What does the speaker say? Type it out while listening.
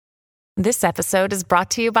This episode is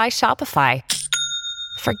brought to you by Shopify.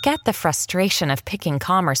 Forget the frustration of picking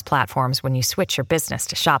commerce platforms when you switch your business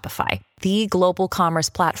to Shopify, the global commerce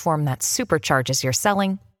platform that supercharges your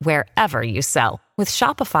selling wherever you sell. With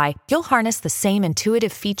Shopify, you'll harness the same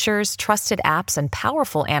intuitive features, trusted apps, and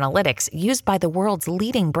powerful analytics used by the world's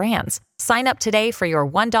leading brands. Sign up today for your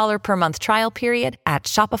 $1 per month trial period at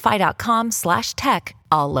shopify.com/tech,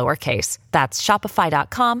 all lowercase. That's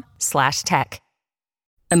shopify.com/tech.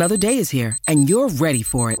 Another day is here, and you're ready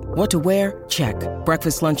for it. What to wear? Check.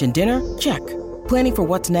 Breakfast, lunch, and dinner? Check. Planning for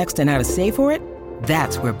what's next and how to save for it?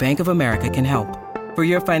 That's where Bank of America can help. For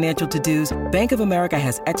your financial to-dos, Bank of America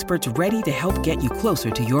has experts ready to help get you closer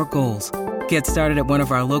to your goals. Get started at one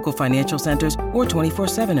of our local financial centers or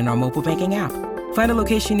 24/7 in our mobile banking app. Find a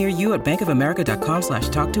location near you at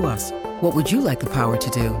bankofamerica.com/talktous. What would you like the power to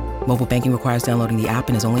do? Mobile banking requires downloading the app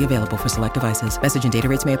and is only available for select devices. Message and data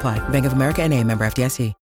rates may apply. Bank of America NA, member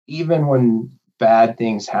FDIC. Even when bad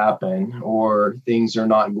things happen or things are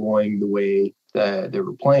not going the way that they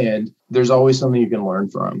were planned, there's always something you can learn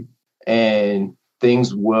from. And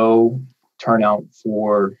things will turn out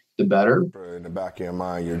for the better. In the back of your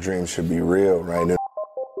mind, your dreams should be real, right?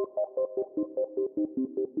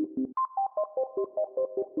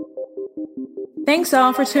 Thanks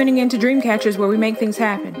all for tuning in to Dreamcatchers, where we make things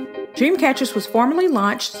happen. Dreamcatchers was formally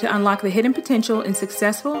launched to unlock the hidden potential in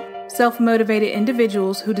successful, self-motivated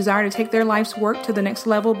individuals who desire to take their life's work to the next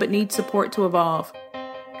level but need support to evolve.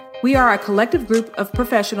 We are a collective group of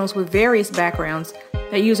professionals with various backgrounds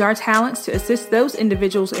that use our talents to assist those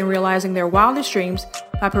individuals in realizing their wildest dreams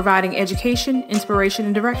by providing education, inspiration,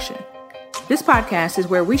 and direction. This podcast is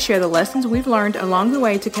where we share the lessons we've learned along the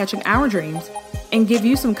way to catching our dreams and give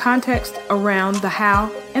you some context around the how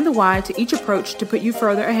and the why to each approach to put you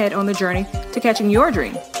further ahead on the journey to catching your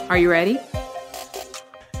dream. Are you ready?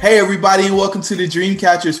 Hey everybody, and welcome to the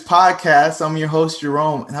Dreamcatchers podcast. I'm your host,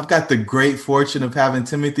 Jerome, and I've got the great fortune of having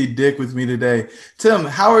Timothy Dick with me today. Tim,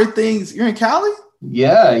 how are things? You're in Cali?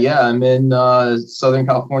 Yeah. I'm in Southern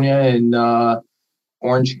California in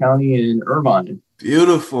Orange County in Irvine.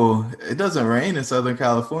 Beautiful. It doesn't rain in Southern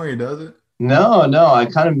California, does it? No. I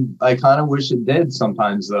kind of wish it did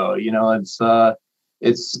sometimes, though. You know, it's a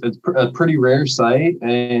pretty rare sight,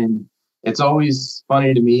 and it's always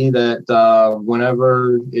funny to me that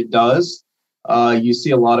whenever it does, you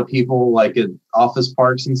see a lot of people like at office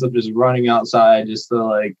parks and stuff just running outside just to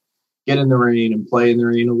like get in the rain and play in the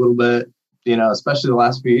rain a little bit. You know, especially the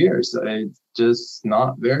last few years, it's just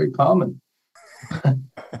not very common.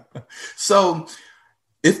 So,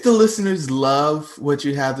 if the listeners love what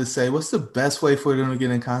you have to say, what's the best way for them to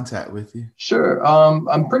get in contact with you? Sure.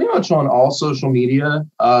 I'm pretty much on all social media.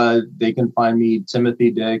 They can find me,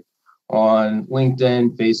 Timothy Dick, on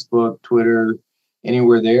LinkedIn, Facebook, Twitter,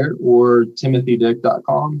 anywhere there, or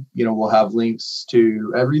timothydick.com. You know, we'll have links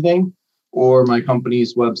to everything. Or my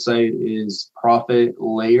company's website is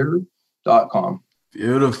profitlayer.com.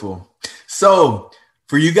 Beautiful. So,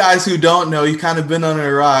 for you guys who don't know, you kind of been under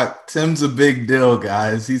a rock. Tim's a big deal,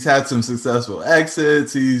 guys. He's had some successful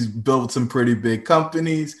exits. He's built some pretty big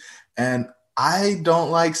companies. And I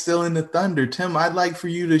don't like stealing the thunder. Tim, I'd like for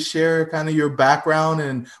you to share kind of your background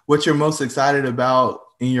and what you're most excited about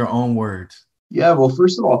in your own words. Yeah, well,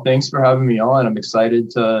 first of all, thanks for having me on. I'm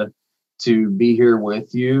excited to be here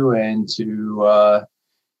with you and to,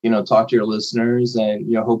 talk to your listeners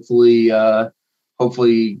and,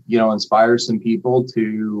 hopefully, inspire some people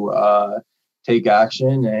to take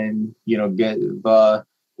action and, get a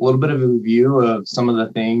little bit of a view of some of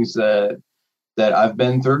the things that I've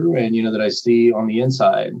been through and, that I see on the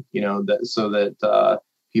inside, so that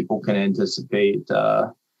people can anticipate,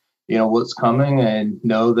 what's coming and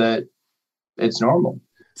know that it's normal.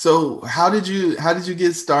 So how did you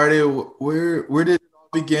get started? Where did it all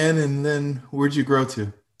begin? And then where'd you grow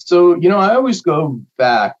to? So, I always go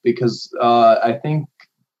back because I think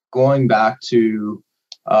going back to,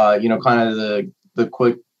 kind of the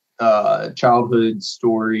quick childhood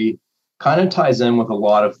story kind of ties in with a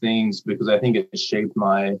lot of things because I think it shaped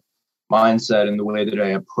my mindset and the way that I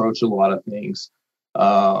approach a lot of things.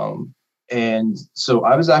 And so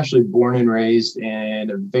I was actually born and raised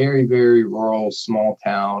in a very, very rural small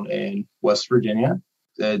town in West Virginia.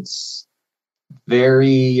 It's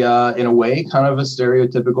very, in a way, kind of a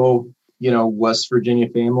stereotypical, West Virginia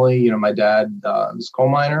family. My dad was a coal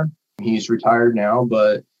miner. He's retired now,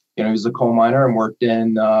 but, he was a coal miner and worked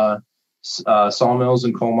in sawmills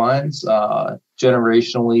and coal mines.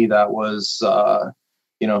 Generationally, that was,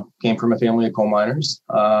 came from a family of coal miners.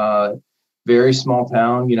 Very small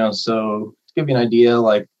town, so to give you an idea,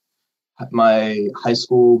 like my high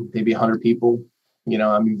school, maybe 100 people,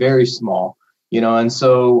 very small. And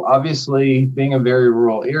so obviously being a very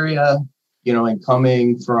rural area, and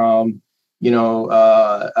coming from,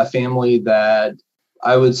 a family that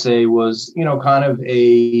I would say was, kind of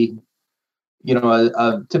a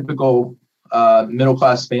typical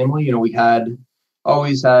middle-class family. We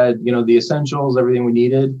always had, the essentials, everything we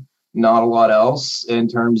needed, not a lot else in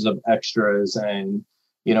terms of extras. And,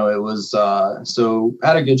 it was, so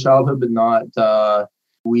had a good childhood, but not,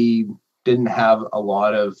 we didn't have a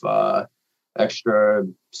lot of extra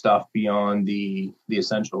stuff beyond the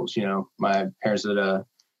essentials. My parents did a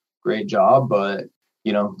great job, but,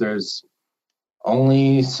 there's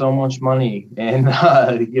only so much money in,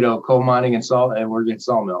 coal mining and salt and working at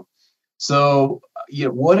sawmill. So,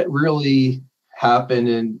 what really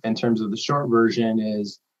happened in terms of the short version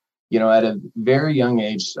is, at a very young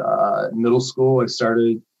age, middle school,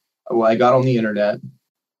 I got on the internet,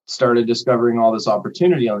 started discovering all this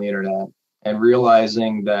opportunity on the internet and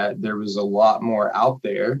realizing that there was a lot more out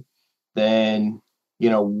there than,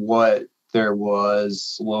 what there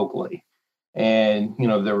was locally. And,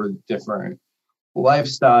 there were different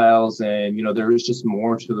lifestyles and, there was just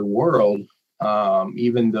more to the world,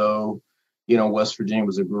 even though, West Virginia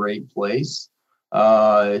was a great place,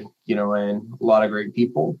 and a lot of great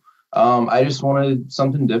people. I just wanted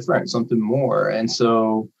something different, something more. And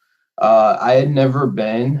so I had never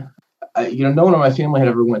been, no one in my family had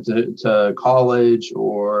ever went to college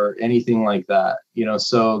or anything like that,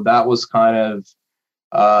 so that was kind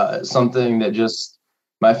of something that just,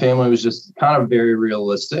 my family was just kind of very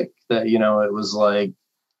realistic that, it was like,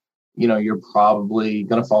 you're probably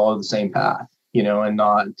going to follow the same path, and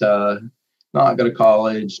not go to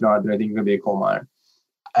college, not do anything, you're going to be a coal miner.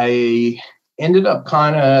 I ended up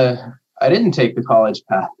I didn't take the college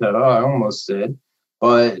path though. I almost did.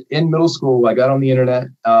 But in middle school, I got on the internet,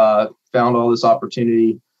 found all this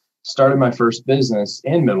opportunity, started my first business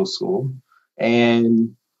in middle school,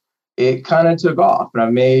 and it kind of took off.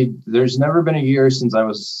 And there's never been a year since I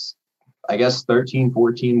was, I guess, 13,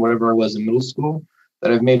 14, whatever I was in middle school,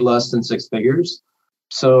 that I've made less than six figures.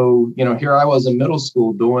 So, here I was in middle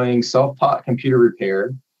school doing self-taught computer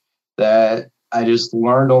repair that I just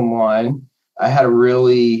learned online. I had a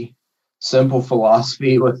really simple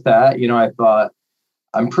philosophy with that. I thought,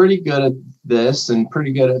 I'm pretty good at this and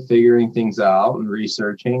pretty good at figuring things out and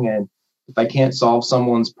researching. And if I can't solve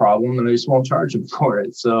someone's problem, then I just won't charge them for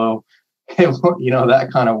it. So, that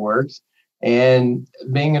kind of works. And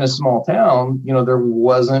being in a small town, there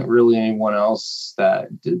wasn't really anyone else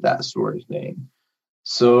that did that sort of thing.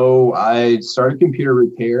 So I started computer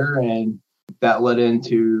repair, and that led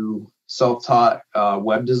into self-taught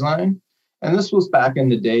web design. And this was back in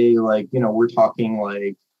the day, like, we're talking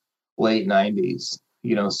like late 90s,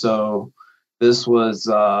 so this was,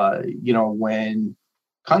 when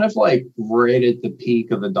kind of like right at the peak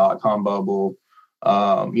of the dot-com bubble.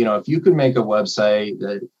 If you could make a website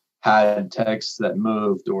that had text that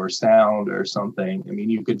moved or sound or something,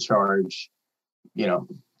 you could charge,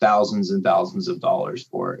 thousands and thousands of dollars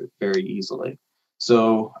for it very easily.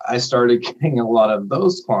 So I started getting a lot of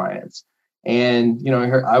those clients. And,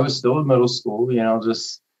 I was still in middle school,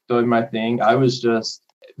 just doing my thing. I was just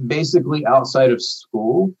basically outside of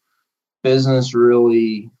school, business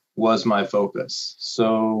really was my focus.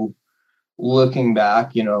 So looking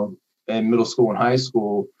back, in middle school and high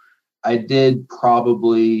school, I did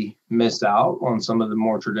probably miss out on some of the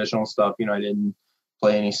more traditional stuff. I didn't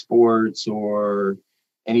play any sports or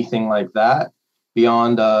anything like that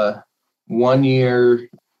beyond a 1 year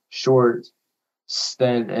short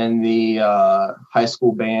stint in the high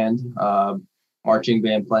school band, marching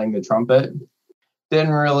band, playing the trumpet.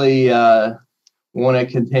 Didn't really want to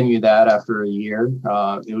continue that after a year.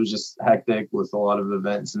 It was just hectic with a lot of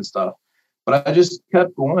events and stuff. But I just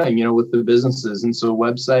kept going, with the businesses. And so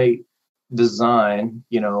website design,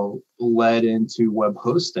 led into web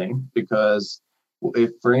hosting, because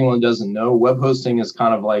if for anyone who doesn't know, web hosting is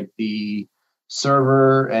kind of like the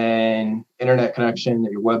server and internet connection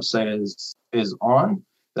that your website is on.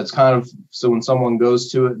 That's kind of, so when someone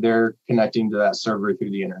goes to it, they're connecting to that server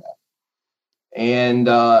through the internet. And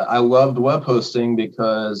I loved web hosting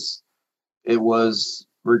because it was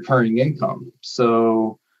recurring income.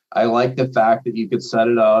 So I liked the fact that you could set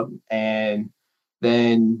it up and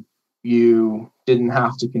then you didn't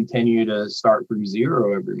have to continue to start from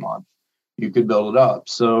zero every month. You could build it up.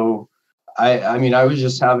 So I was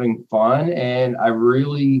just having fun, and I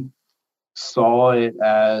really saw it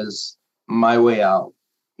as my way out,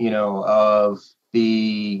 of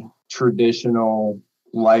the traditional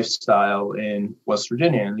lifestyle in West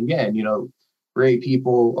Virginia. And again, great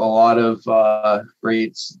people, a lot of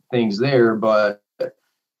great things there. But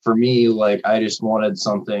for me, like, I just wanted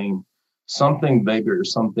something something bigger,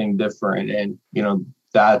 something different. And,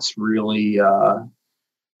 that's really kind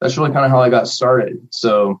of how I got started.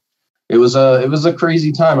 So it was a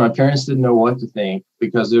crazy time. My parents didn't know what to think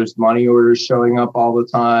because there's money orders showing up all the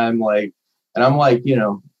time. Like, and I'm like,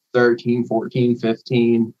 13, 14,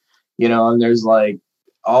 15, and there's like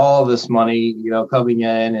all this money, coming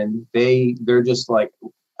in, and they're just like,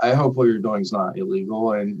 I hope what you're doing is not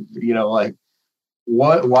illegal. And, like,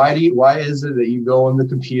 why is it that you go on the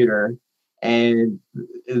computer and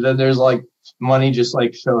then there's like money just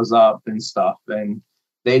like shows up and stuff? And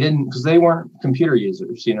they didn't, because they weren't computer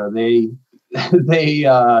users, they didn't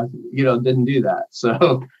do that.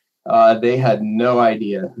 So they had no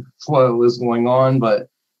idea what was going on. But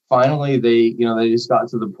finally they just got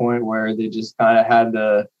to the point where they just kind of had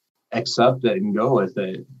to accept it and go with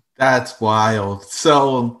it. That's wild.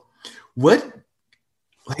 So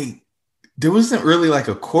there wasn't really like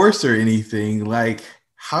a course or anything. Like,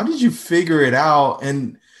 how did you figure it out?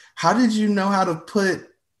 And how did you know how to put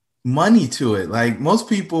money to it? Like, most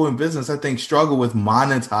people in business, I think, struggle with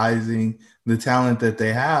monetizing the talent that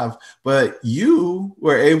they have. But you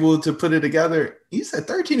were able to put it together. You said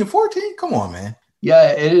 13 and 14? Come on, man.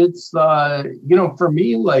 Yeah, it's, for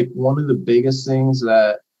me, like, one of the biggest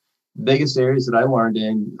areas that I learned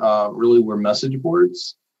in really were message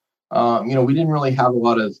boards. We didn't really have a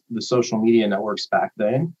lot of the social media networks back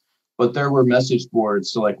then, but there were message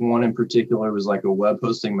boards. So like one in particular was like a web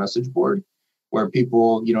hosting message board where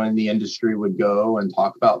people, in the industry would go and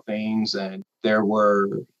talk about things. And there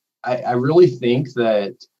were, I really think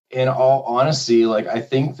that, in all honesty, like, I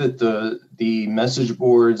think that the message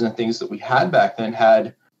boards and things that we had back then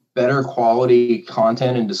had better quality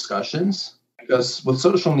content and discussions, because with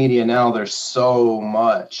social media now, there's so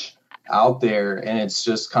much out there, and it's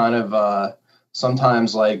just kind of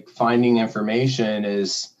sometimes like finding information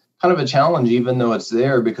is kind of a challenge, even though it's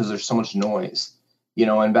there, because there's so much noise,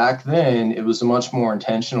 and back then it was a much more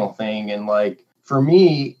intentional thing. And like, for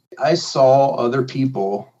me, I saw other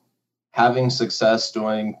people having success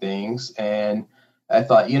doing things, and I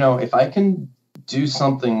thought, if I can do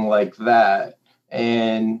something like that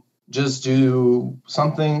and just do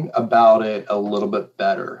something about it a little bit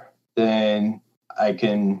better, then I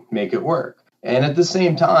can make it work. And at the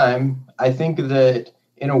same time, I think that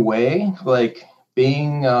in a way, like,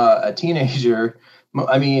 being a teenager,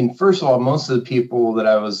 I mean, first of all, most of the people that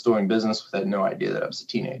I was doing business with had no idea that I was a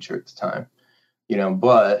teenager at the time,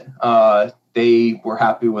 but they were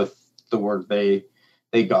happy with the work they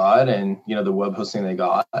got, and, the web hosting they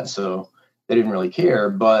got. So they didn't really care.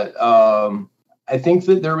 But I think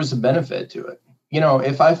that there was a benefit to it.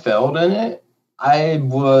 If I failed in it, I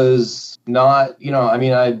was not,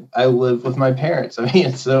 I lived with my parents.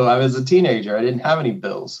 So I was a teenager. I didn't have any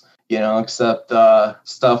bills, except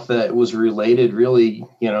stuff that was related really,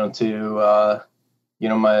 to,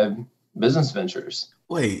 my business ventures.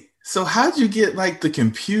 Wait, so how'd you get like the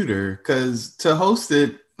computer? Because to host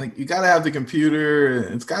it, like, you got to have the computer.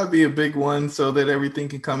 It's got to be a big one so that everything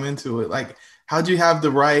can come into it. Like, how'd you have the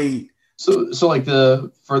right? So like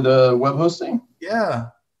for the web hosting? Yeah.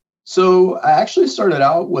 So I actually started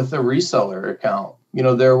out with a reseller account.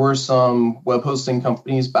 There were some web hosting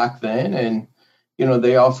companies back then, and,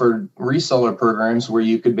 they offered reseller programs where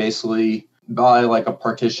you could basically buy like a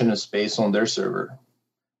partition of space on their server,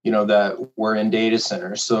 that were in data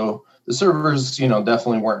centers. So the servers,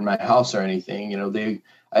 definitely weren't in my house or anything.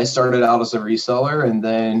 I started out as a reseller, and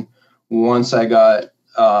then once I got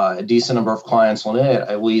a decent number of clients on it,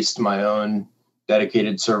 I leased my own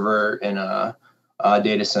dedicated server in a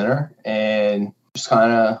data center, and just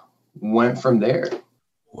kind of went from there.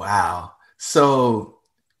 Wow. So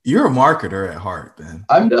you're a marketer at heart, then.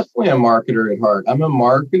 I'm definitely a marketer at heart. I'm a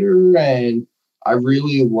marketer, and I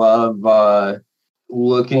really love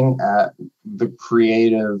looking at the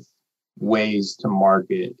creative ways to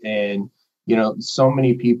market. And, so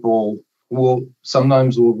many people will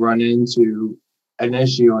run into an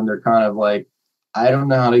issue, and they're kind of like, I don't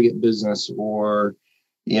know how to get business, or,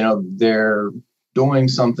 they're doing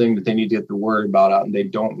something that they need to get the word about out, and they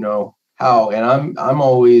don't know how. And I'm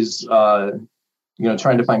always,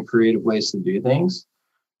 trying to find creative ways to do things,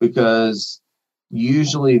 because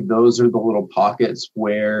usually those are the little pockets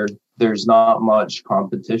where there's not much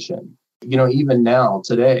competition. Even now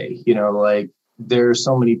today, like, there's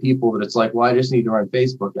so many people that it's like, well, I just need to run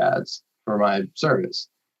Facebook ads for my service.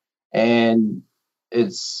 And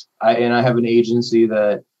I have an agency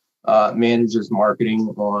that manages marketing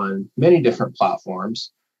on many different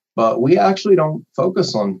platforms, but we actually don't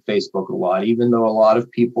focus on Facebook a lot, even though a lot of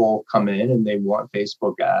people come in and they want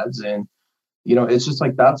Facebook ads. And, it's just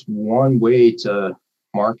like, that's one way to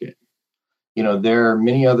market. there are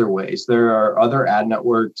many other ways. There are other ad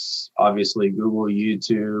networks, obviously Google,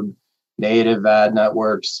 YouTube, native ad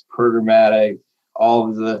networks, programmatic, all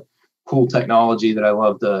of the cool technology that I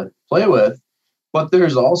love to play with. But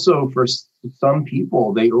there's also, for some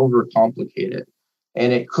people, they overcomplicate it.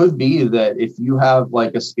 And it could be that if you have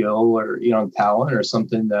like a skill or, talent or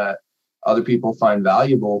something that other people find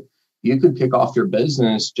valuable, you could kick off your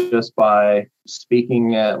business just by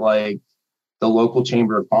speaking at like the local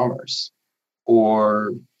chamber of commerce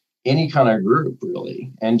or any kind of group,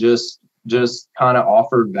 really, and just kind of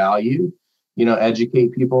offer value,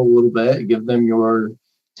 educate people a little bit, give them your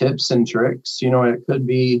tips and tricks. It could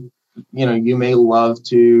be, you may love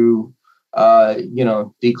to,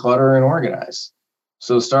 declutter and organize.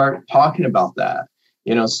 So start talking about that,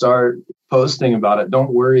 start posting about it.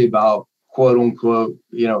 Don't worry about quote unquote,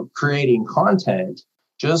 creating content.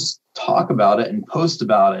 Just talk about it and post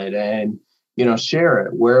about it and, share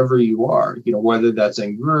it wherever you are, whether that's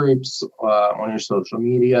in groups, on your social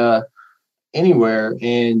media, anywhere.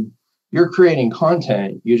 And you're creating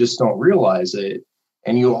content. You just don't realize it.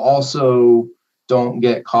 And you also don't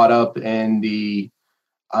get caught up in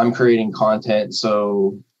I'm creating content,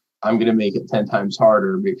 so I'm going to make it 10 times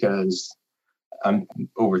harder because I'm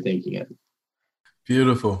overthinking it.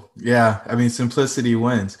 Beautiful. Yeah. I mean, simplicity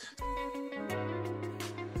wins.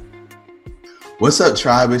 What's up,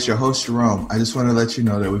 tribe? It's your host, Jerome. I just want to let you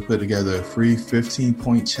know that we put together a free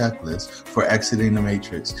 15-point checklist for exiting the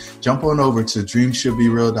matrix. Jump on over to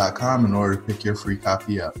dreamshouldbereal.com in order to pick your free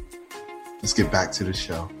copy up. Let's get back to the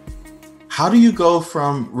show. How do you go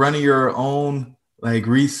from running your own, like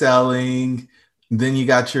reselling, then you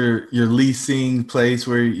got your leasing place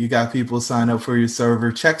where you got people sign up for your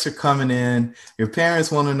server, checks are coming in, your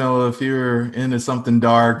parents want to know if you're into something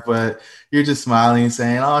dark, but you're just smiling and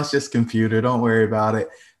saying, oh, it's just computer, don't worry about it.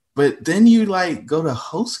 But then you like go to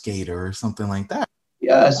HostGator or something like that.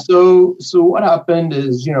 Yeah. So what happened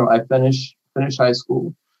is, I finished high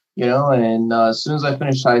school, and as soon as I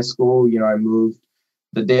finished high school, I moved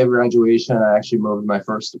the day of graduation. I actually moved my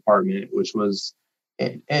first apartment, which was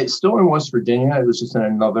it's still in West Virginia. It was just in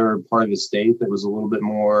another part of the state that was a little bit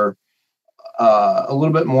more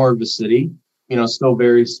of a city, still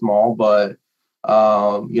very small, but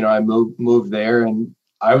I moved there, and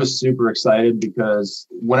I was super excited because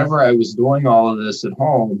whenever I was doing all of this at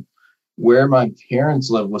home, where my parents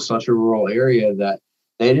lived was such a rural area that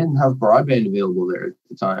they didn't have broadband available there at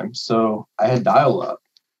the time. So I had dial-up.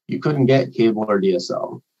 You couldn't get cable or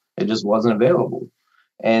DSL. It just wasn't available.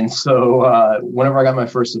 And so whenever I got my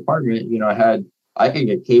first apartment, I could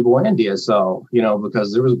get cable and DSL,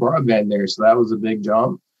 because there was broadband there. So that was a big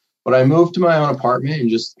jump. But I moved to my own apartment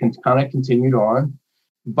and just kind of continued on.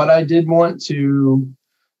 But I did want to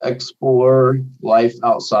explore life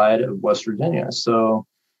outside of West Virginia. So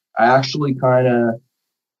I actually kind of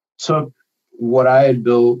took what I had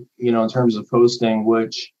built, in terms of hosting,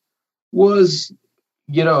 which was,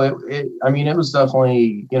 it was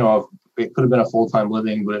definitely, it could have been a full-time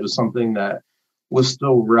living, but it was something that was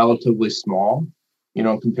still relatively small,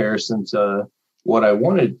 in comparison to what I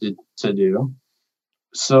wanted to do.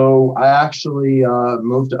 So I actually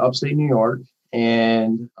moved to upstate New York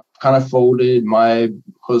and kind of folded my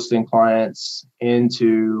hosting clients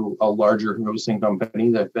into a larger hosting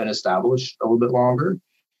company that's been established a little bit longer.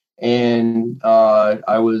 And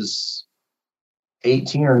I was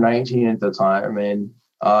 18 or 19 at the time, and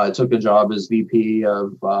I took a job as VP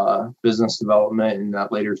of business development, and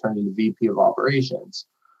that later turned into VP of operations.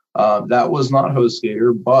 That was not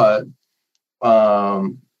HostGator, but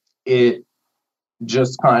it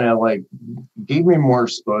just kind of like gave me more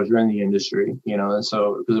exposure in the industry, and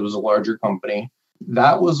so because it was a larger company,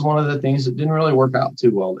 that was one of the things that didn't really work out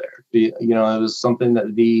too well there. It was something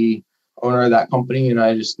that the owner of that company and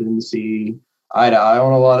I just didn't see eye to eye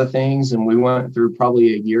on a lot of things. And we went through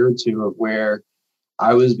probably a year or two of where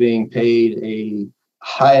I was being paid a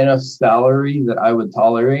high enough salary that I would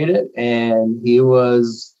tolerate it. And he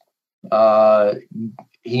was,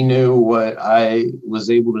 he knew what I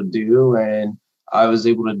was able to do, and I was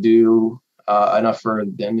able to do enough for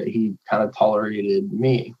them that he kind of tolerated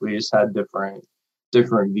me. We just had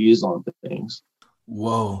different views on things.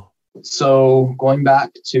 Whoa. So going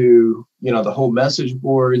back to, the whole message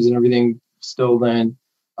boards and everything still then,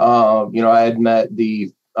 I had met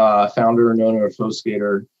the founder and owner of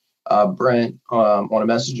HostGator, Brent, on a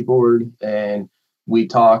message board, and we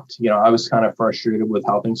talked. I was kind of frustrated with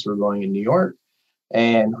how things were going in New York,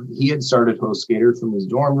 and he had started HostGator from his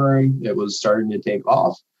dorm room. It was starting to take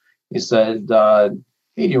off. He said,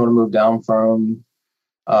 hey, do you want to move down from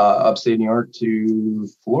upstate New York to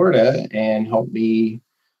Florida and help me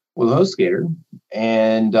with HostGator?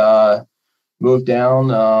 And moved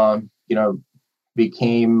down,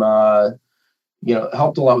 became,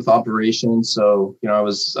 helped a lot with operations. So, I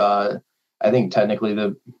was, I think technically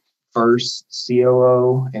the first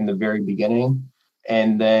COO in the very beginning.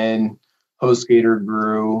 And then HostGator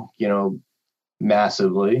grew,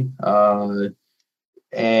 massively.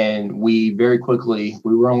 And we very quickly,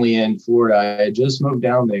 we were only in Florida. I had just moved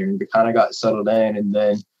down there and we kind of got settled in. And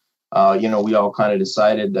then, we all kind of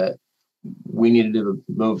decided that we needed to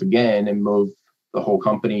move again and move the whole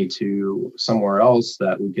company to somewhere else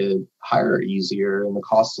that we could hire easier and the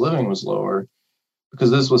cost of living was lower,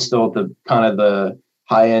 because this was still at the kind of the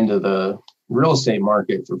high end of the real estate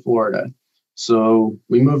market for Florida. So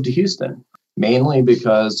we moved to Houston, mainly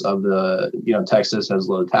because of Texas has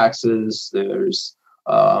low taxes. There's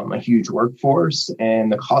a huge workforce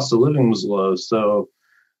and the cost of living was low. So,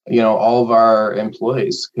 all of our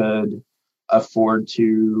employees could afford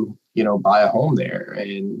to, buy a home there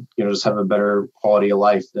and, just have a better quality of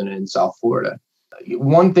life than in South Florida.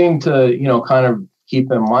 One thing to, kind of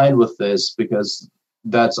keep in mind with this, because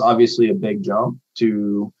that's obviously a big jump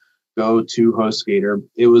to go to HostGator.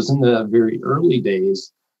 It was in the very early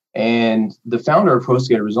days, and the founder of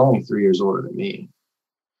HostGator was only 3 years older than me.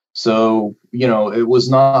 So, it was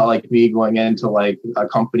not like me going into like a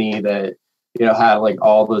company that, had like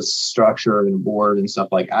all the structure and board and stuff.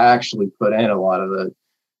 Like I actually put in a lot of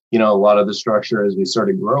the structure as we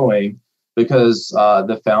started growing, because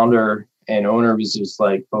the founder and owner was just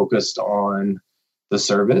like focused on the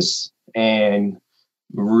service and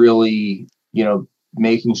really,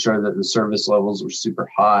 making sure that the service levels were super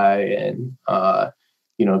high. And, I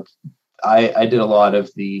did a lot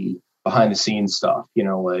of the behind the scenes stuff,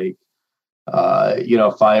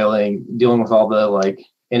 filing, dealing with all the like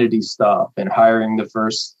entity stuff and hiring the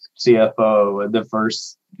first CFO and the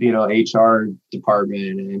first, HR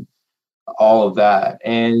department and all of that.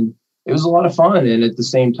 And it was a lot of fun. And at the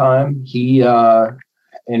same time, he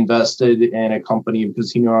invested in a company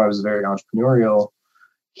because he knew I was very entrepreneurial.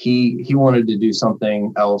 He wanted to do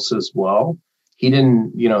something else as well. He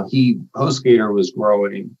didn't, HostGator was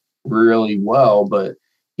growing really well, but,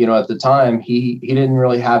 at the time he didn't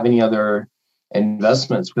really have any other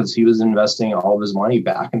investments because he was investing all of his money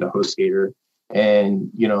back into HostGator and,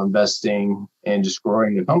 investing and just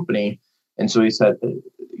growing the company. And so he said,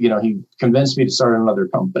 he convinced me to start another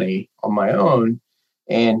company on my own,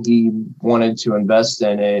 and he wanted to invest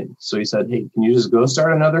in it. So he said, hey, can you just go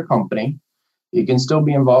start another company? You can still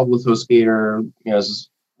be involved with HostGator, as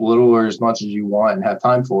little or as much as you want and have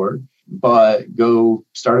time for, but go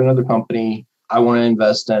start another company. I want to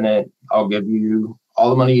invest in it. I'll give you all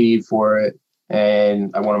the money you need for it.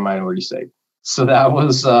 And I want a minority stake. So that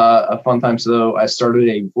was a fun time. So I started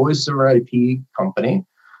a voice over IP company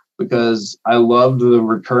because I loved the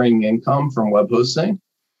recurring income from web hosting.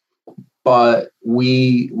 But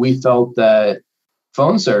we felt that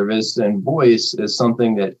phone service and voice is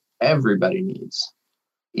something that everybody needs,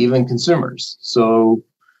 even consumers. So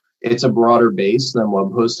it's a broader base than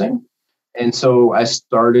web hosting. And so I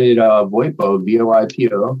started VoIPO,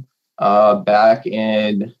 VoIPO, back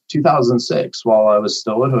in 2006 while I was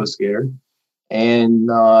still at HostGator. And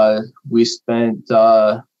we spent,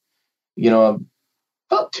 about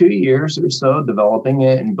 2 years or so developing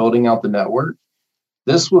it and building out the network.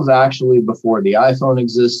 This was actually before the iPhone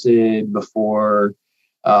existed, before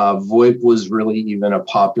VoIP was really even a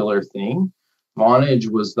popular thing. Vonage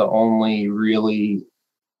was the only really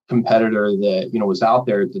competitor that, was out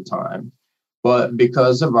there at the time. But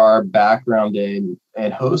because of our background in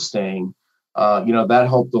hosting, that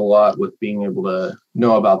helped a lot with being able to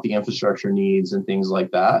know about the infrastructure needs and things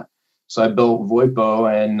like that. So I built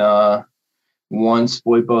VoIPO, and once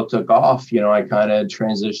VoIPO took off, I kind of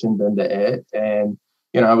transitioned into it. And,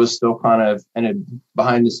 I was still kind of a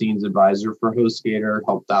behind the scenes advisor for HostGator,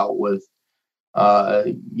 helped out with,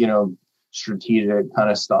 strategic kind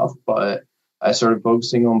of stuff. But I started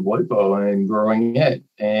focusing on VoIPO and growing it.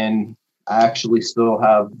 And I actually still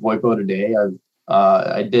have VoIPO today.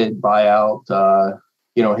 I did buy out,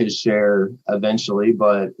 his share eventually,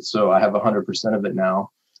 but so I have 100% of it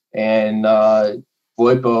now. And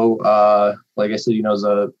VoIPO, like I said, is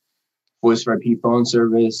a voice over IP phone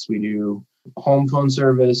service. We do home phone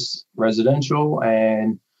service, residential,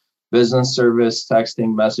 and business service,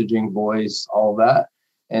 texting, messaging, voice, all of that.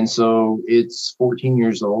 And so it's 14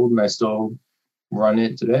 years old, and I still run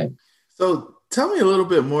it today. So tell me a little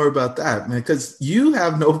bit more about that, man, because you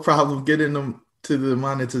have no problem getting them to the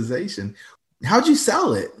monetization. How'd you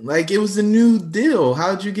sell it? Like, it was a new deal.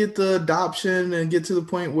 How'd you get the adoption and get to the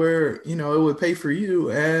point where, it would pay for you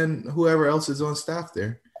and whoever else is on staff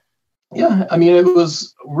there? Yeah, I mean, it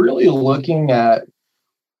was really looking at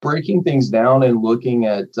breaking things down and looking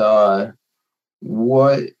at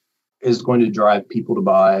what is going to drive people to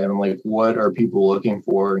buy, and like what are people looking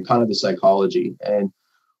for, and kind of the psychology, and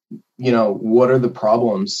what are the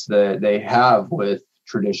problems that they have with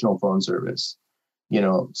traditional phone service.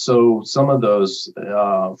 So some of those,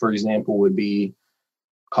 for example, would be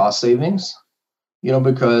cost savings,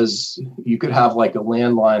 because you could have like a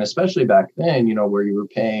landline, especially back then, where you were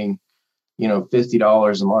paying,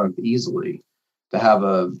 $50 a month easily to have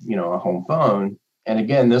a home phone. And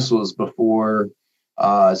again, this was before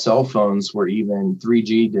cell phones were even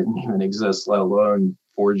 3G didn't even exist, let alone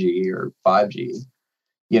 4G or 5G.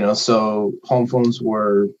 So home phones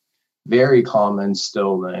were very common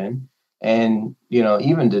still then. And,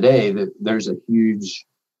 even today, that there's a huge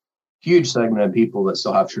segment of people that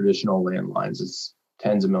still have traditional landlines. It's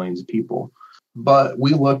tens of millions of people. But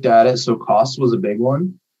we looked at it. So cost was a big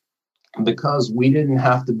one, because we didn't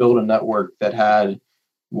have to build a network that had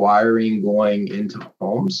wiring going into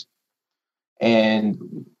homes.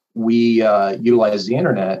 And we utilize the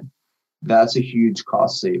internet. That's a huge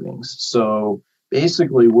cost savings. So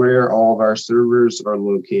basically, where all of our servers are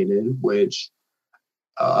located, which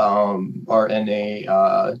are in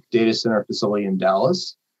a data center facility in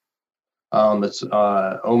Dallas, that's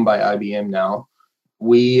owned by IBM now,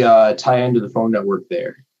 we tie into the phone network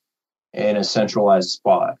there in a centralized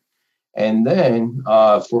spot. And then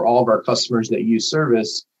for all of our customers that use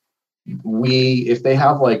service, if they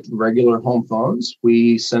have like regular home phones,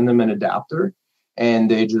 we send them an adapter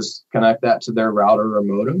and they just connect that to their router or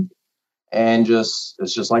modem, and it's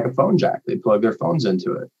just like a phone jack. They plug their phones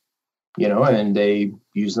into it, and they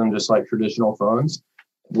use them just like traditional phones.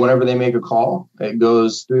 Whenever they make a call, it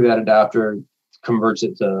goes through that adapter, converts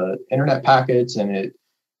it to internet packets, and it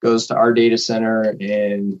goes to our data center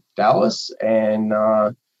in Dallas, and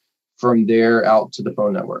from there out to the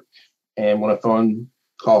phone network. And when a phone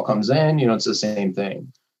call comes in, it's the same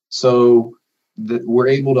thing. So we're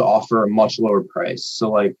able to offer a much lower price. So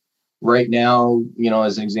like right now,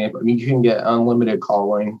 as an example, you can get unlimited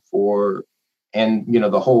calling and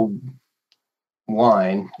the whole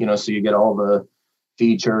line, so you get all the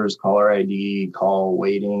features, caller ID, call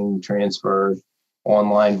waiting, transfer,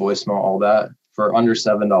 online voicemail, all that for under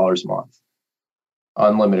 $7 a month,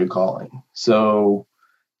 unlimited calling. So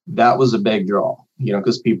that was a big draw,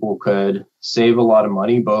 because people could save a lot of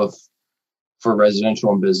money, both for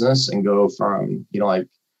residential and business, and go from, like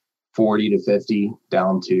 40 to 50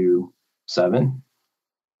 down to 7.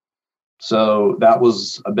 So that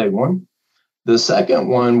was a big one. The second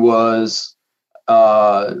one was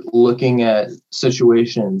looking at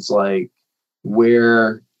situations like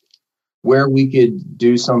where we could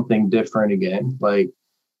do something different again. Like,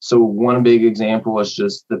 so one big example is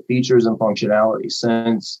just the features and functionality.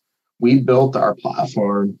 Since we built our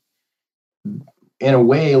platform in a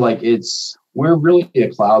way, like we're really a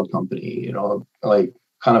cloud company, like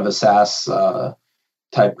kind of a SaaS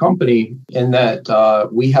type company, in that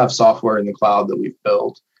we have software in the cloud that we've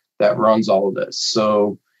built that runs all of this.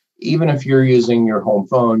 So even if you're using your home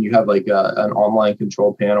phone, you have like an online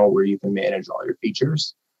control panel where you can manage all your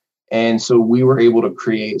features. And so we were able to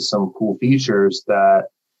create some cool features that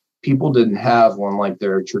people didn't have on like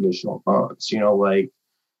their traditional phones. Like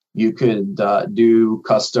you could do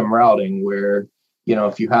custom routing where,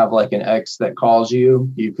 if you have like an ex that calls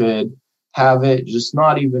you, you could have it just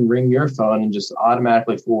not even ring your phone and just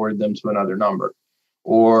automatically forward them to another number,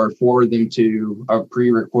 or forward them to a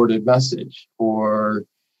pre-recorded message, or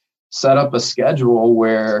set up a schedule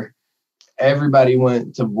where everybody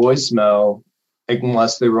went to voicemail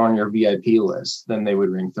unless they were on your VIP list, then they would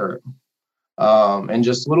ring through. And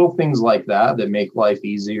just little things like that make life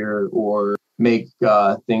easier, or make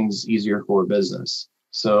things easier for business.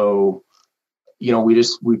 So,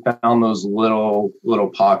 we found those little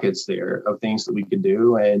pockets there of things that we could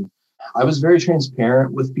do. And I was very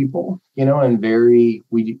transparent with people, and we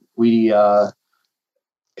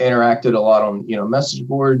interacted a lot on, message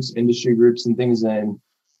boards, industry groups and things. And,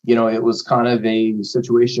 it was kind of a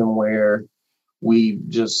situation where we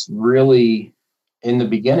just really, in the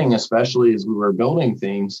beginning, especially as we were building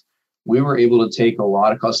things, we were able to take a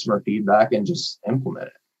lot of customer feedback and just implement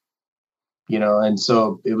it, and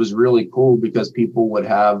so it was really cool because people would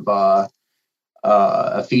have a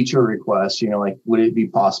feature request, like, would it be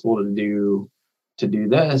possible to do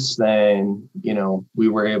this? Then, we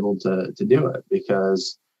were able to do it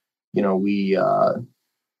because, we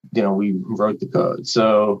wrote the code.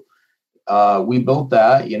 So we built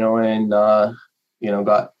that, and,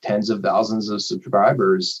 got tens of thousands of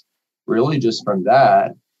subscribers really just from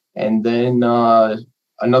that. And then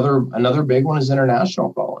another big one is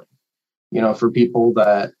international calling. for people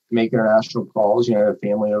that make international calls, have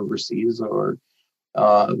family overseas or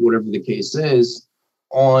whatever the case is,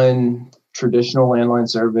 on traditional landline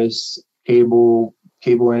service, cable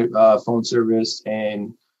phone service,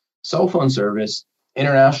 and cell phone service,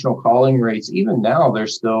 international calling rates, even now, they're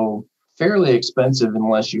still fairly expensive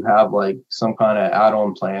unless you have like some kind of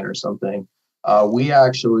add-on plan or something. We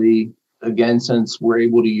actually, again, since we're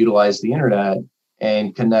able to utilize the internet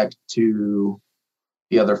and connect to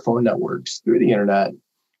the other phone networks through the internet,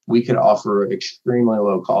 we could offer extremely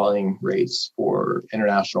low calling rates for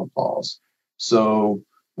international calls. So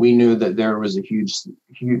we knew that there was a huge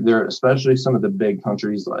there, especially some of the big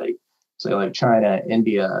countries like, say, like China,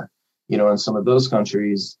 India, in some of those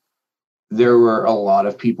countries, there were a lot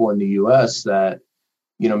of people in the US that,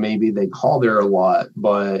 maybe they call there a lot,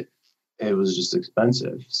 but it was just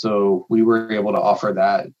expensive. So we were able to offer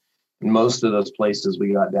that. In most of those places,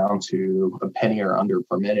 we got down to a penny or under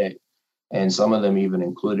per minute, and some of them even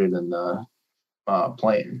included in the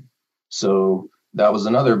plan. So that was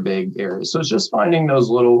another big area. So it's just finding those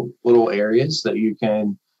little areas that you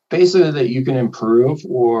can improve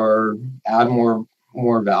or add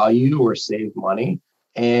more value or save money.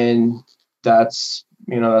 And that's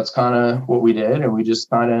kind of what we did. And we just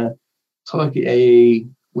kind of took a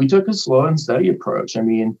slow and steady approach. I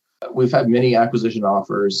mean, we've had many acquisition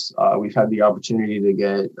offers. We've had the opportunity to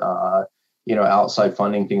get, outside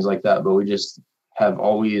funding, things like that. But we just have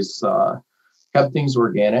always kept things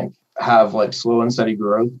organic, have like slow and steady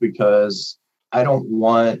growth, because I don't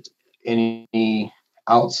want any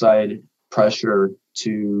outside pressure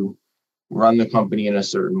to run the company in a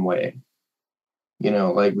certain way.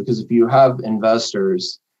 Because if you have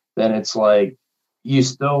investors, then it's like you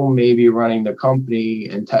still may be running the company,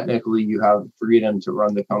 and technically you have freedom to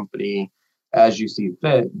run the company as you see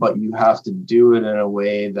fit, but you have to do it in a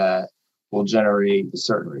way that will generate a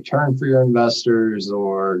certain return for your investors,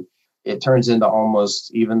 or it turns into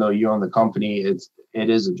almost, even though you own the company, it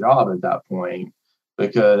is a job at that point,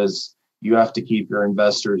 because you have to keep your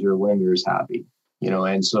investors, your lenders happy,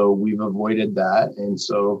 and so we've avoided that. And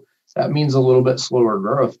so that means a little bit slower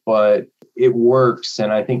growth, but it works.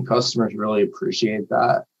 And I think customers really appreciate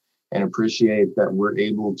that, and appreciate that we're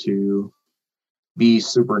able to be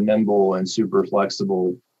super nimble and super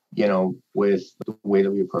flexible, with the way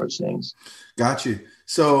that we approach things. Got you.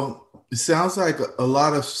 So it sounds like a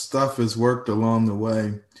lot of stuff has worked along the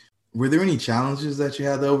way. Were there any challenges that you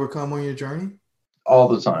had to overcome on your journey? All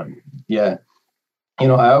the time. Yeah.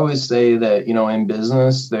 I always say that, in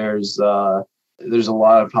business, there's a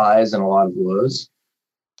lot of highs and a lot of lows,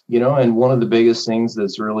 and one of the biggest things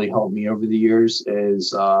that's really helped me over the years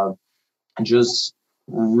is just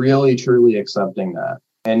really truly accepting that,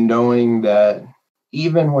 and knowing that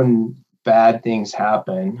even when bad things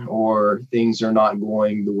happen or things are not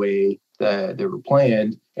going the way that they were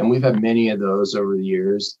planned, and we've had many of those over the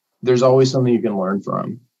years, there's always something you can learn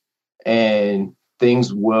from, and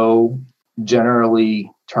things will generally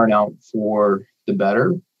turn out for the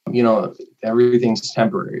better. Everything's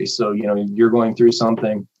temporary. So, you're going through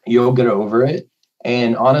something, you'll get over it.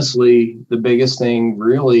 And honestly, the biggest thing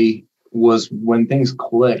really was when things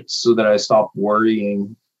clicked, so that I stopped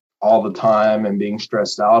worrying all the time and being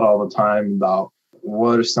stressed out all the time about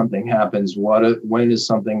what if something happens, when is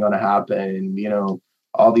something going to happen,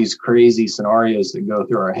 all these crazy scenarios that go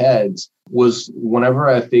through our heads, was whenever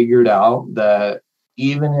I figured out that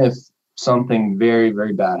even if something very,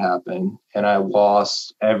 very bad happened and I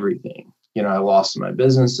lost everything, I lost my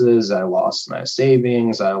businesses, I lost my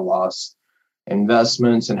savings, I lost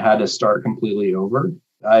investments, and had to start completely over,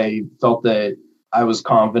 I felt that I was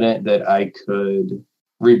confident that I could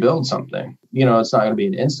rebuild something. It's not going to be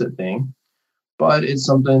an instant thing, but it's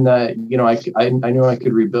something that, I knew I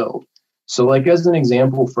could rebuild. So like, as an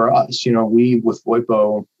example for us, we, with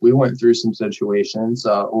VoIPO, we went through some situations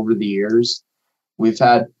over the years. We've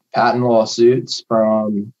had patent lawsuits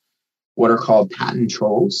from what are called patent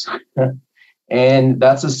trolls. And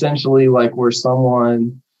that's essentially like where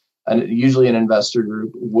someone, usually an investor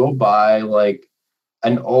group, will buy like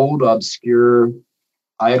an old, obscure,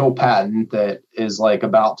 idle patent that is like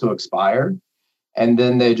about to expire. And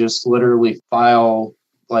then they just literally file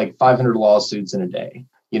like 500 lawsuits in a day,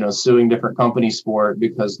 suing different companies for it,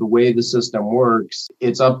 because the way the system works,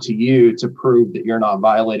 it's up to you to prove that you're not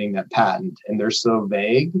violating that patent. And they're so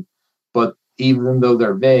vague, but even though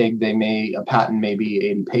they're vague, a patent may be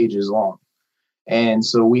 80 pages long. And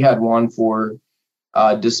so we had one for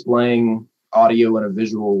displaying audio in a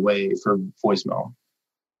visual way for voicemail,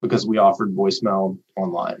 because we offered voicemail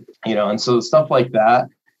online, and so stuff like that.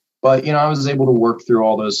 But, I was able to work through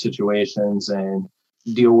all those situations and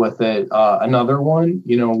deal with it. Another one,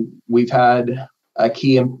 we've had a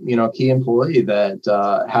key employee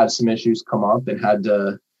that had some issues come up and had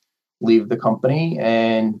to leave the company.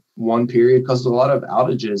 And one period caused a lot of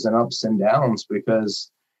outages and ups and downs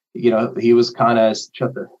because, he was kind of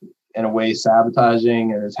in a way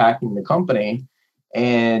sabotaging and attacking the company.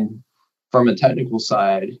 And from a technical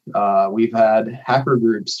side, we've had hacker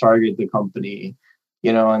groups target the company,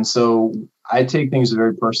 and so I take things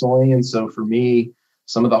very personally. And so for me,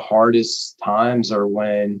 some of the hardest times are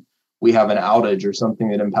when we have an outage or something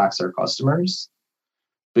that impacts our customers,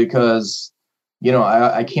 because,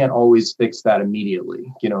 I can't always fix that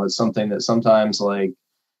immediately. It's something that sometimes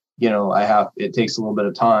it takes a little bit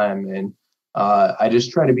of time, and I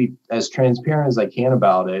just try to be as transparent as I can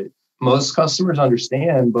about it. Most customers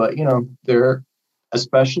understand, but they're,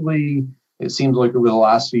 especially, it seems like over the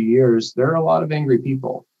last few years, there are a lot of angry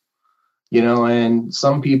people, and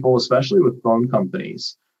some people, especially with phone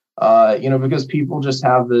companies, because people just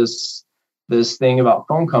have this thing about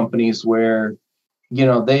phone companies where,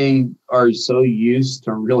 they are so used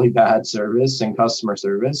to really bad service and customer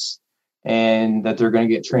service, and that they're going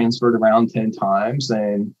to get transferred around 10 times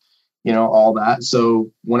and, all that.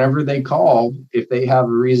 So whenever they call, if they have a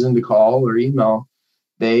reason to call or email,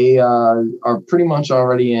 they are pretty much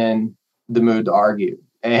already in the mood to argue.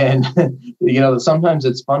 And, sometimes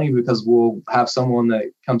it's funny because we'll have someone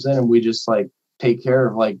that comes in and we just take care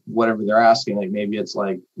of whatever they're asking. Like maybe it's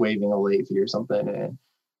waiving a late fee or something. And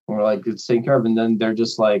we're it's taken care of. And then they're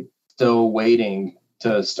just still waiting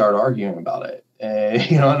to start arguing about it. And,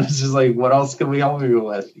 and it's just what else can we help you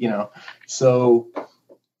with? So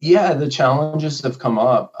yeah, the challenges have come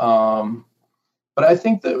up. But I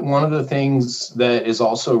think that one of the things that is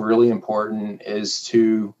also really important is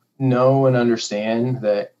to know and understand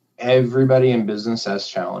that everybody in business has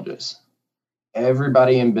challenges.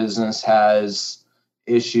 Everybody in business has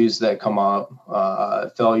issues that come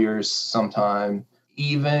up, failures sometimes.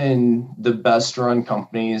 Even the best run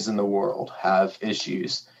companies in the world have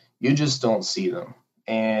issues. You just don't see them.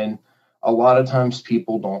 And a lot of times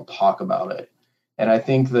people don't talk about it. And I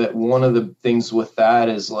think that one of the things with that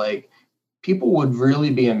is people would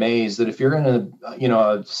really be amazed that if you're in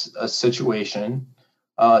a situation,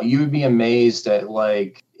 you would be amazed at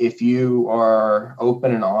if you are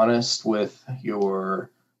open and honest with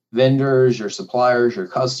your vendors, your suppliers, your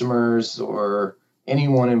customers, or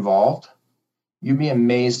anyone involved, you'd be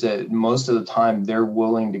amazed that most of the time they're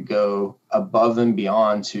willing to go above and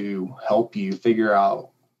beyond to help you figure out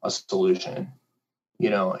a solution,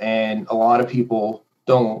 and a lot of people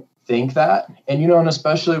don't think that. And, and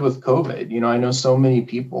especially with COVID, I know so many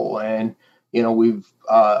people, and, we've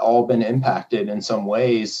all been impacted in some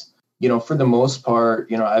ways. For the most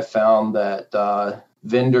part, I've found that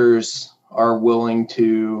vendors are willing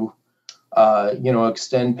to,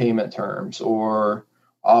 extend payment terms or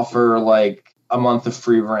offer a month of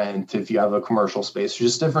free rent if you have a commercial space,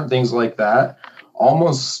 just different things like that,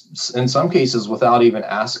 almost in some cases without even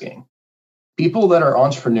asking. People that are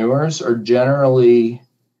entrepreneurs are generally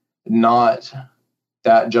not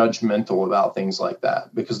that judgmental about things like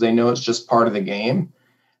that because they know it's just part of the game.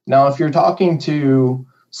 Now, if you're talking to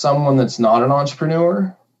someone that's not an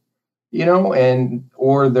entrepreneur,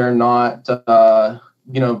 or they're not,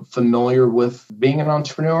 familiar with being an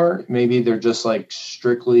entrepreneur, maybe they're just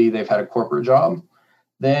strictly, they've had a corporate job,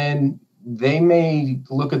 then they may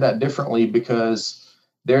look at that differently because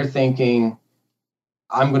they're thinking,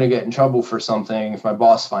 I'm going to get in trouble for something if my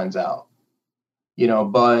boss finds out,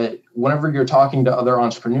 but whenever you're talking to other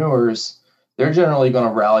entrepreneurs, they're generally going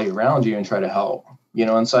to rally around you and try to help,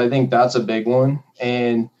 and so I think that's a big one.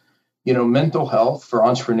 And, mental health for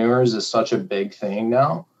entrepreneurs is such a big thing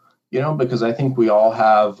now, because I think we all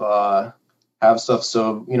have stuff.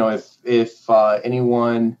 So, if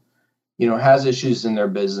anyone, has issues in their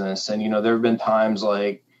business, and, there have been times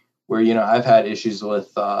where, I've had issues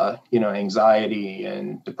with, anxiety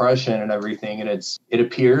and depression and everything. And it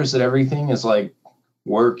appears that everything is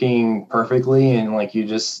working perfectly and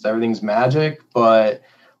everything's magic. But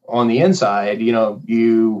on the inside,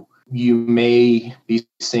 you may be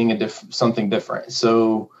seeing something different.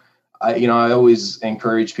 So, I always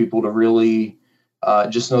encourage people to really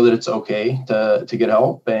just know that it's okay to get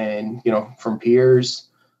help, and, from peers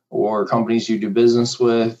or companies you do business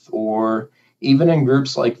with, or even in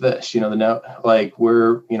groups like this, we're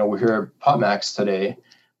here at PopMax today,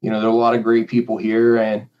 there are a lot of great people here,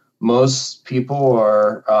 and most people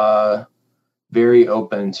are very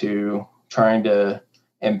open to trying to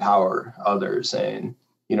empower others and,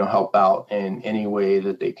 help out in any way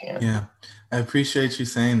that they can. Yeah. I appreciate you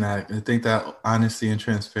saying that. I think that honesty and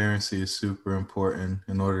transparency is super important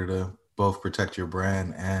in order to both protect your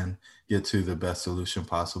brand and get to the best solution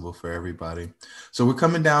possible for everybody. So we're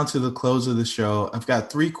coming down to the close of the show. I've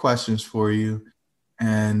got 3 questions for you.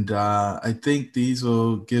 And I think these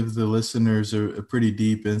will give the listeners a pretty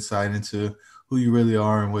deep insight into who you really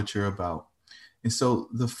are and what you're about. And so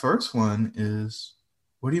the first one is,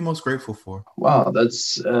 what are you most grateful for? Wow,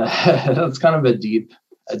 that's kind of a deep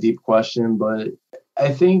question, but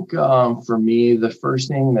I think for me, the first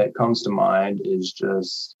thing that comes to mind is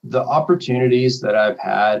just the opportunities that I've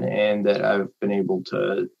had and that I've been able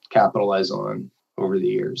to capitalize on over the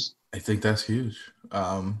years. I think that's huge.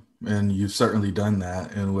 And you've certainly done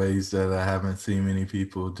that in ways that I haven't seen many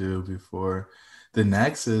people do before. The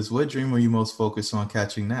next is, what dream are you most focused on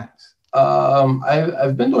catching next?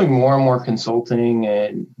 I've been doing more and more consulting,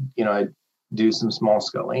 and, I do some small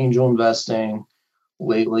scale angel investing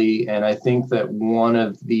lately. And I think that one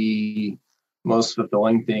of the most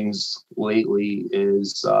fulfilling things lately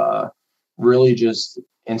is really just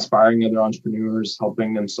inspiring other entrepreneurs,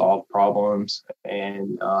 helping them solve problems,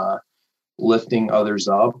 and lifting others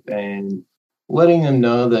up and letting them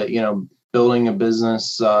know that, building a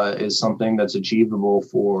business is something that's achievable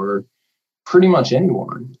for pretty much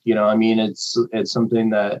anyone. It's something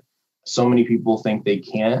that so many people think they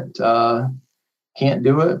can't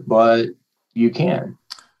do it, but you can.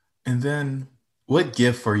 And then, what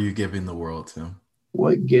gift are you giving the world, Tim?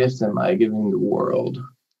 What gift am I giving the world?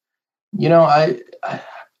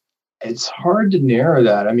 It's hard to narrow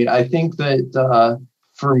that. I think that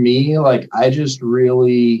for me, I just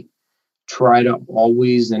really try to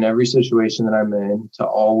always, in every situation that I'm in, to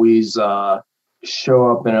always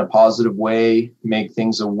show up in a positive way, make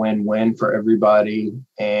things a win-win for everybody,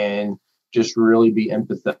 and just really be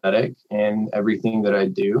empathetic in everything that I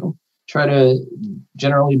do. Try to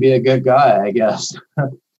generally be a good guy, I guess.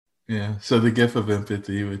 Yeah. So the gift of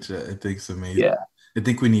empathy, which I think is amazing. Yeah. I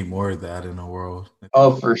think we need more of that in the world.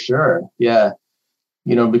 Oh, for sure. Yeah.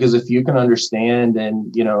 Because if you can understand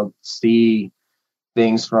and, see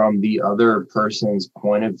things from the other person's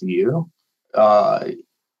point of view,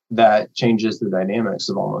 that changes the dynamics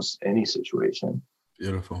of almost any situation.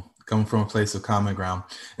 Beautiful. Coming from a place of common ground.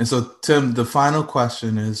 And so, Tim, the final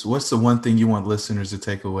question is, what's the one thing you want listeners to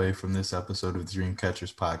take away from this episode of the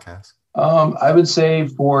Dreamcatchers podcast? I would say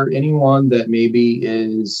for anyone that maybe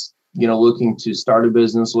is, looking to start a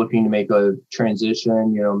business, looking to make a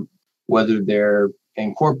transition, whether they're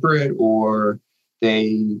in corporate or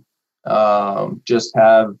they just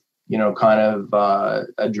have, kind of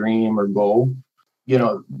a dream or goal,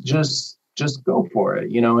 just go for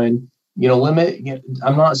it, and, limit.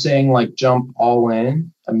 I'm not saying jump all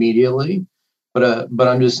in immediately, but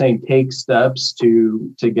I'm just saying take steps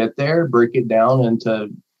to get there, break it down into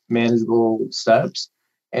manageable steps,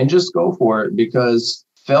 and just go for it, because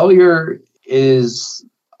failure is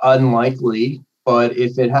unlikely, but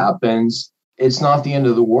if it happens, it's not the end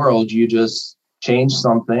of the world. You just change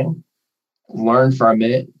something, learn from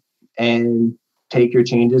it, and take your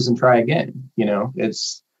changes and try again.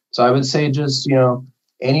 So I would say just,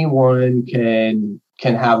 anyone can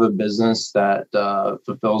have a business that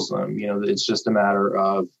fulfills them. It's just a matter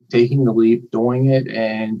of taking the leap, doing it,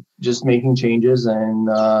 and just making changes and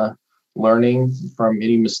learning from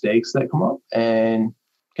any mistakes that come up and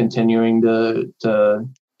continuing to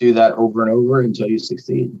do that over and over until you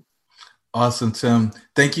succeed. Awesome, Tim.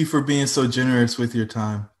 Thank you for being so generous with your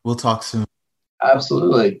time. We'll talk soon.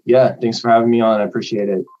 Absolutely. Yeah. Thanks for having me on. I appreciate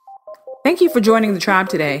it. Thank you for joining the tribe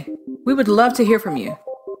today. We would love to hear from you.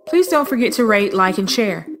 Please don't forget to rate, like, and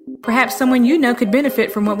share. Perhaps someone you know could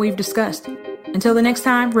benefit from what we've discussed. Until the next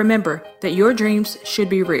time, remember that your dreams should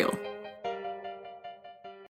be real.